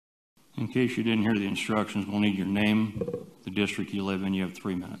In case you didn't hear the instructions, we'll need your name, the district you live in. You have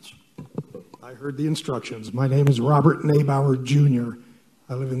 3 minutes. I heard the instructions. My name is Robert Nabauer, Jr.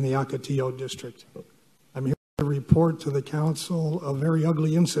 I live in the Ocotillo district. I'm here to report to the council a very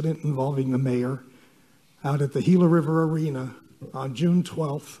ugly incident involving the mayor out at the Gila River Arena on June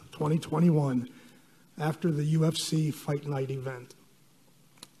 12th, 2021, after the UFC Fight Night event.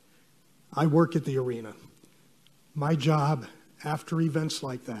 I work at the arena. My job after events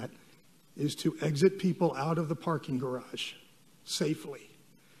like that is to exit people out of the parking garage safely.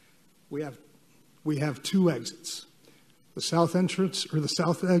 We have 2 exits. The south entrance, or the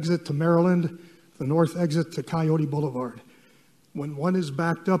south exit to Maryland, the north exit to Coyote Boulevard. When one is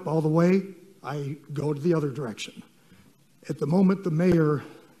backed up all the way, I go to the other direction. At the moment the mayor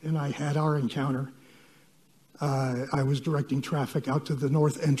and I had our encounter, I was directing traffic out to the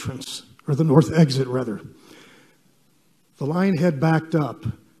north entrance, or the north exit rather. The line had backed up.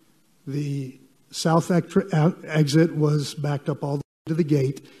 The south exit was backed up all the way to the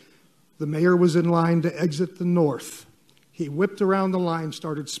gate. The mayor was in line to exit the north. He whipped around the line,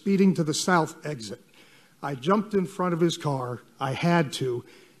 started speeding to the south exit. I jumped in front of his car. I had to.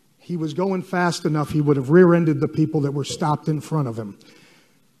 He was going fast enough, he would have rear-ended the people that were stopped in front of him.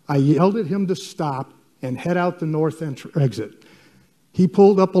 I yelled at him to stop and head out the north exit. He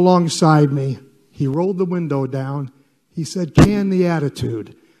pulled up alongside me. He rolled the window down. He said, "Can the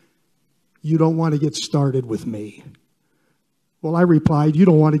attitude. You don't want to get started with me." Well, I replied, "You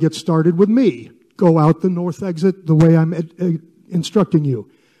don't want to get started with me. Go out the north exit the way I'm instructing you."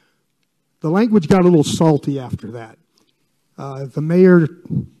 The language got a little salty after that. The mayor,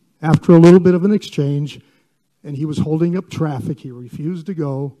 after a little bit of an exchange, and he was holding up traffic, he refused to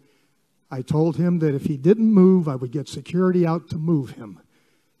go. I told him that if he didn't move, I would get security out to move him.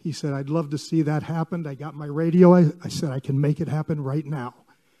 He said, "I'd love to see that happen." I got my radio. I said, "I can make it happen right now."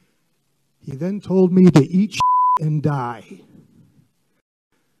 He then told me to eat and die.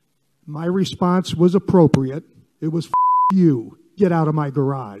 My response was appropriate. It was, "You, get out of my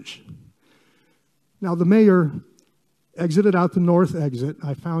garage." Now, the mayor exited out the north exit.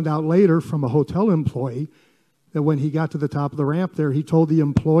 I found out later from a hotel employee that when he got to the top of the ramp there, he told the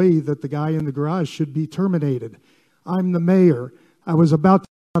employee that the guy in the garage should be terminated. I'm the mayor. I was about to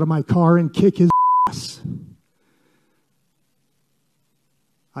get out of my car and kick his ass.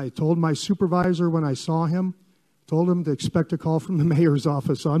 I told my supervisor when I saw him, told him to expect a call from the mayor's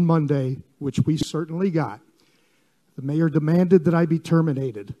office on Monday, which we certainly got. The mayor demanded that I be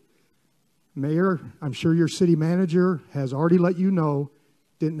terminated. Mayor, I'm sure your city manager has already let you know,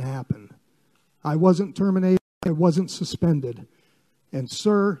 didn't happen. I wasn't terminated, I wasn't suspended. And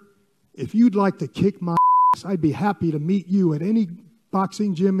sir, if you'd like to kick my ass, I'd be happy to meet you at any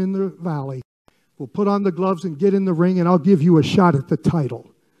boxing gym in the valley. We'll put on the gloves and get in the ring and I'll give you a shot at the title.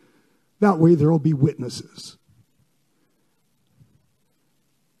 That way there'll be witnesses.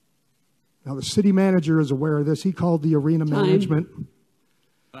 Now the city manager is aware of this. He called the arena management.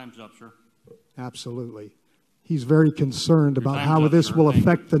 Time's up, sir. Absolutely. He's very concerned about how this will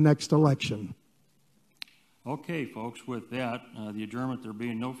affect the next election. Okay, folks, with that, the adjournment, there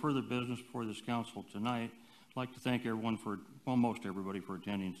being no further business before this council tonight, I'd like to thank everyone for, well, most everybody for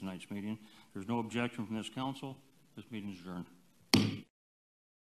attending tonight's meeting. There's no objection from this council. This meeting is adjourned.